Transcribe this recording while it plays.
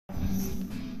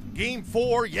Game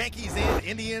 4, Yankees and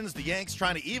Indians. The Yanks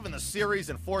trying to even the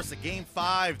series and force a Game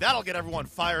 5. That'll get everyone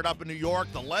fired up in New York.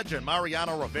 The legend,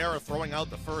 Mariano Rivera, throwing out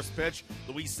the first pitch.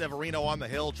 Luis Severino on the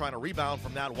hill trying to rebound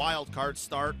from that wild card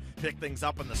start. Pick things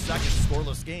up in the second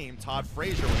scoreless game. Todd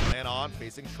Frazier with the man on,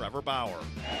 facing Trevor Bauer.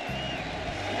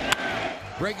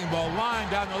 Breaking ball line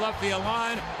down the left field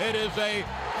line. It is a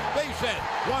base hit.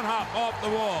 One hop off the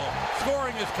wall.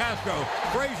 Scoring is Castro.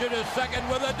 Frazier to second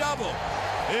with a double.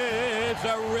 It's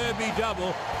a ribby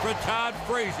double for Todd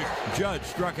Frazier. Judge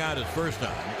struck out his first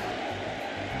time.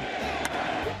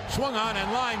 Swung on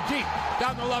and line deep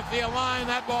down the left field line.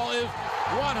 That ball is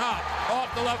one hop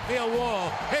off the left field wall.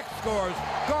 Hicks scores.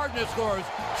 Gardner scores.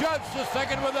 Judge to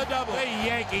second with a double. The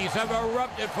Yankees have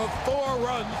erupted for 4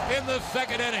 runs in the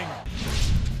second inning.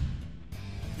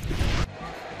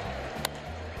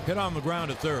 Hit on the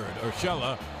ground at third.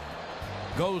 Urshela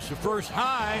goes to first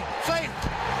high. Safe.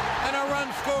 And a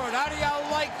run scored. How do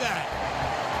y'all like that?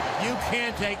 You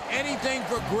can't take anything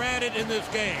for granted in this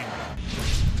game.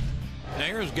 Now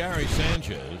here's Gary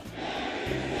Sanchez.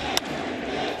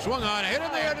 Swung on, hit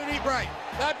in the air to deep right.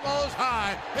 That ball is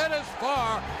high. It is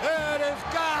far. It is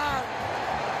gone.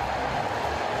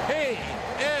 He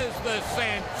is the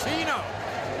Santino.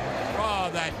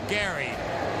 Oh, that Gary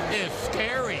is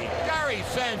scary. Gary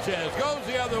Sanchez goes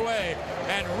the other way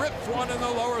and rips one in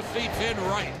the lower seats in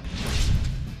right.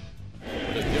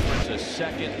 What a difference a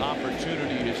second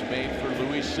opportunity has made for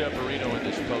Luis Severino in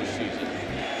this postseason.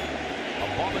 A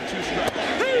ball and 2 strikes.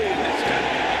 This time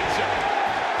he gets it.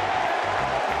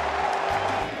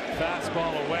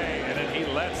 Fastball away, and then he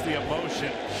lets the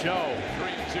emotion show.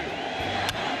 3-2.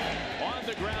 On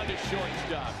the ground is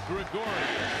shortstop.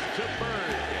 Gregorius to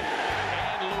Bird.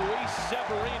 And Luis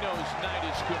Severino's night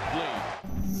is complete.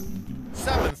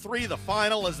 7-3 the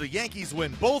final as the Yankees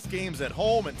win both games at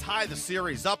home and tie the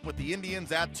series up with the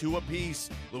Indians at 2 apiece.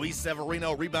 Luis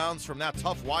Severino rebounds from that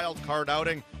tough wild card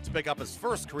outing to pick up his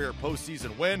first career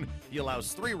postseason win. He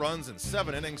allows 3 runs in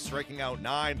 7 innings, striking out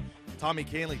 9. Tommy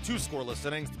Kahnle 2 scoreless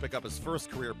innings to pick up his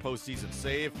first career postseason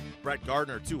save. Brett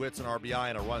Gardner 2 hits, an RBI,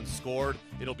 and a run scored.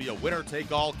 It'll be a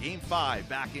winner-take-all Game 5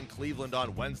 back in Cleveland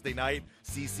on Wednesday night.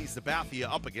 CC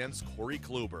Sabathia up against Corey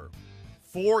Kluber.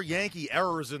 4 Yankee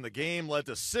errors in the game led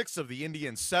to 6 of the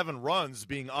Indians' 7 runs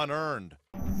being unearned.